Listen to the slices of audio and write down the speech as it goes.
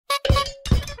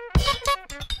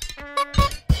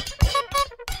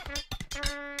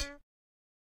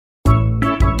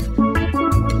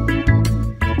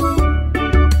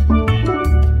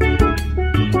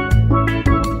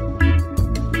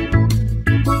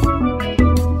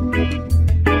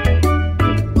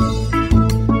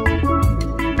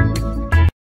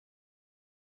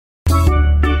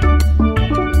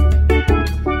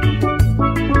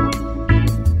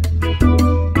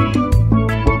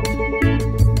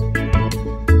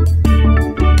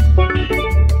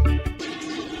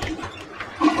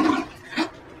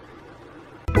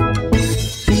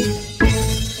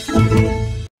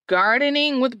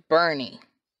Gardening with Bernie.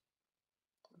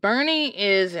 Bernie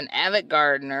is an avid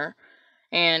gardener,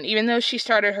 and even though she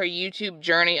started her YouTube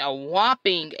journey a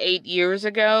whopping 8 years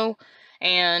ago,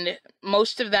 and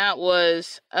most of that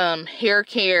was hair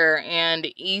care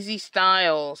and easy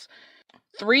styles,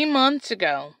 3 months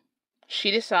ago, she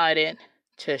decided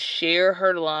to share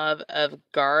her love of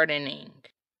gardening,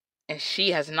 and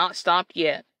she has not stopped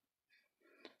yet.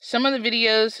 Some of the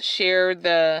videos share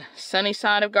the sunny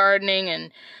side of gardening,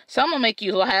 and some will make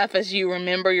you laugh as you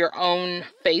remember your own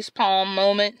facepalm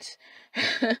moments.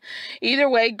 Either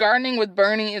way, Gardening with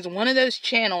Bernie is one of those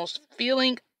channels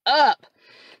filling up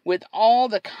with all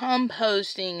the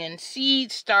composting and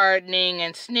seed starting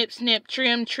and snip, snip,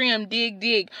 trim, trim, dig,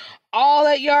 dig. All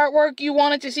that yard work you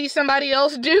wanted to see somebody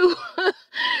else do,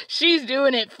 she's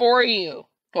doing it for you.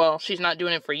 Well, she's not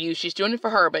doing it for you. She's doing it for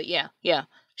her, but yeah,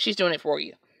 she's doing it for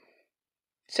you.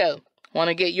 So, want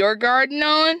to get your garden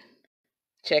on?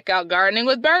 Check out Gardening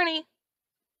with Bernie.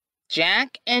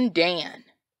 Jack and Dan.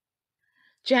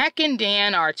 Jack and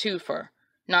Dan are a twofer.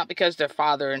 Not because they're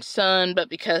father and son, but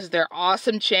because their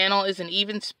awesome channel is an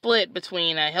even split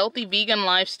between a healthy vegan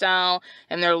lifestyle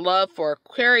and their love for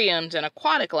aquariums and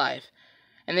aquatic life.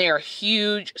 And they are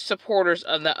huge supporters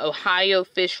of the Ohio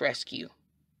fish rescue.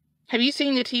 Have you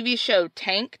seen the TV show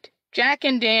Tanked? Jack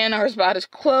and Dan are about as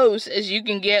close as you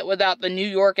can get without the New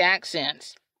York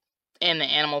accents and the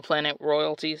Animal Planet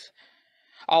royalties.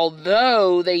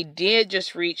 Although they did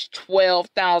just reach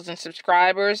 12,000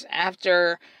 subscribers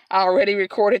after I already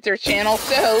recorded their channel.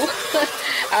 So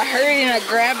I hurried and I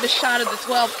grabbed a shot of the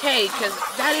 12K because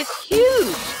that is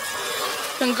huge.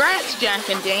 Congrats, Jack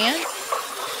and Dan.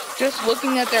 Just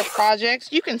looking at their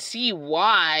projects, you can see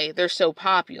why they're so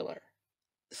popular.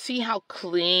 See how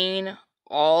clean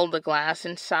all the glass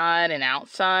inside and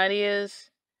outside is?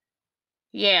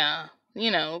 Yeah,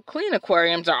 clean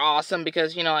aquariums are awesome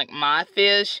because, like my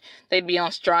fish, they'd be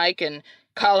on strike and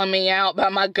calling me out by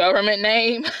my government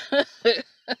name.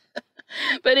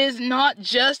 But it's not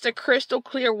just a crystal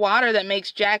clear water that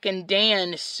makes Jack and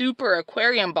Dan super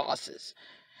aquarium bosses.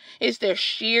 It's their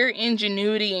sheer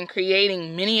ingenuity in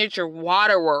creating miniature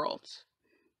water worlds.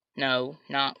 No,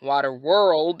 not Water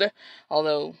World,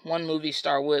 although one movie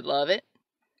star would love it.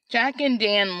 Jack and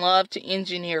Dan love to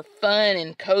engineer fun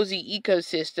and cozy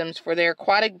ecosystems for their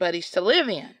aquatic buddies to live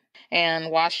in. And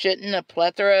why shouldn't a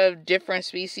plethora of different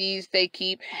species they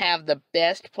keep have the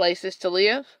best places to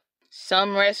live?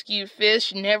 Some rescued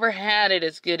fish never had it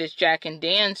as good as Jack and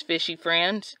Dan's fishy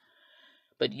friends.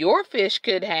 But your fish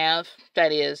could have,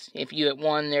 that is, if you had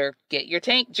won their Get Your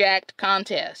Tank Jacked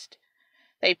contest.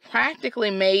 They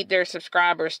practically made their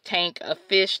subscribers tank a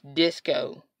fish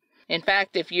disco. In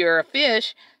fact, if you're a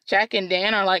fish, Jack and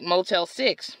Dan are like Motel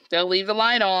 6. They'll leave the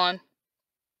light on.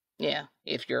 Yeah,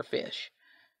 if you're a fish.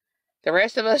 The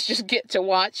rest of us just get to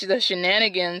watch the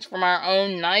shenanigans from our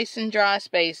own nice and dry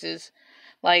spaces.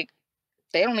 Like,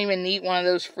 they don't even need one of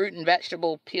those fruit and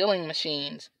vegetable peeling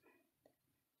machines.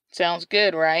 Sounds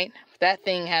good, right? That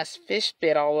thing has fish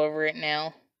spit all over it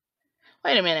now.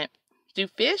 Wait a minute. Do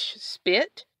fish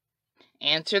spit?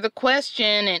 Answer the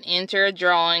question and enter a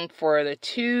drawing for the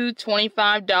 2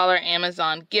 $25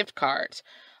 Amazon gift cards.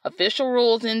 Official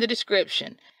rules in the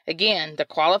description. Again, the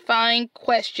qualifying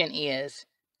question is,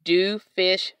 do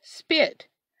fish spit?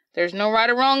 There's no right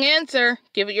or wrong answer.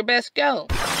 Give it your best go.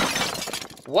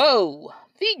 Whoa!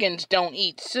 Vegans don't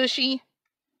eat sushi.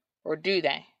 Or do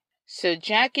they? So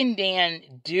Jack and Dan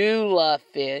do love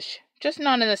fish, just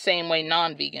not in the same way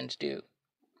non-vegans do.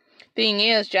 Thing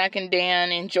is, Jack and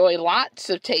Dan enjoy lots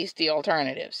of tasty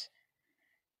alternatives.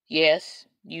 Yes,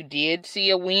 you did see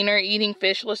a wiener eating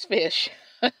fishless fish.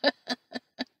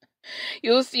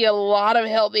 You'll see a lot of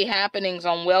healthy happenings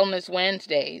on Wellness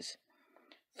Wednesdays.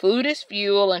 Food is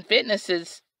fuel and fitness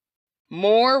is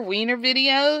more wiener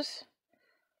videos.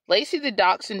 Lacey the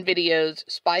Dachshund videos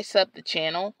spice up the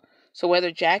channel, so whether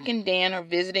Jack and Dan are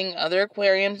visiting other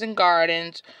aquariums and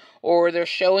gardens, or they're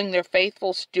showing their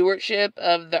faithful stewardship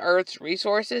of the Earth's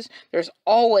resources, there's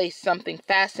always something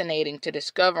fascinating to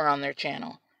discover on their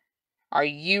channel. Are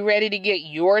you ready to get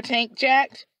your tank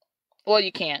jacked? Well,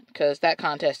 you can't, because that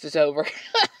contest is over.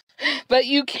 But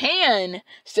you can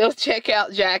still check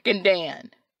out Jack and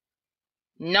Dan.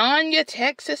 Nanya,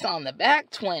 Texas on the back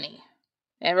 20.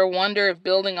 Ever wonder if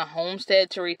building a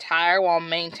homestead to retire while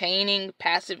maintaining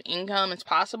passive income is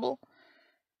possible?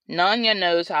 Nanya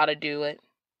knows how to do it.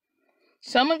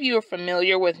 Some of you are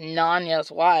familiar with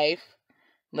Nanya's wife,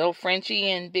 little Frenchy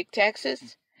in Big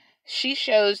Texas. She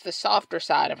shows the softer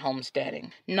side of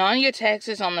homesteading. Nanya,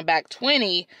 Texas on the back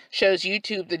 20 shows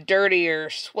YouTube the dirtier,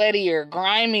 sweatier,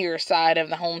 grimier side of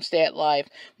the homestead life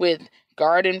with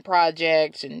garden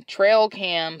projects and trail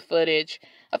cam footage,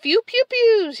 a few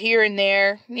pew-pews here and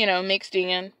there, mixed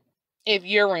in. If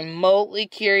you're remotely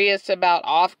curious about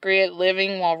off-grid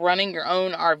living while running your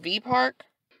own RV park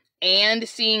and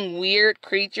seeing weird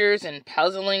creatures and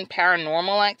puzzling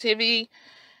paranormal activity,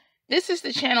 this is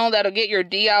the channel that'll get your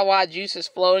DIY juices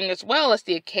flowing as well as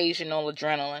the occasional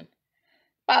adrenaline.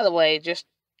 By the way, just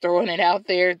throwing it out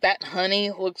there, that honey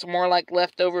looks more like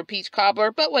leftover peach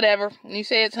cobbler, but whatever. When you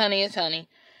say it's honey, it's honey.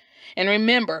 And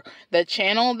remember, the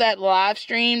channel that live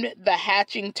streamed the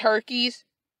hatching turkeys,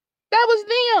 that was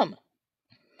them.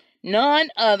 None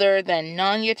other than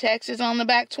Nanya, Texas on the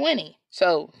back 20.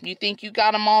 So, you think you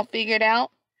got them all figured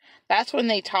out? That's when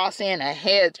they toss in a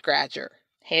head scratcher.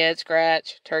 Head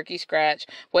scratch, turkey scratch,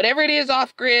 whatever it is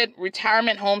off-grid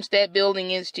retirement homestead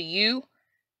building is to you,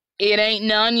 it ain't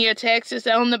Nanya, Texas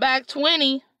on the back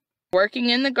 20.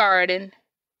 Working in the garden,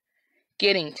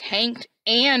 getting tanked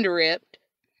and ripped,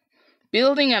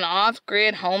 building an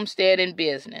off-grid homestead and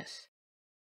business.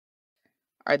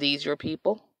 Are these your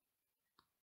people?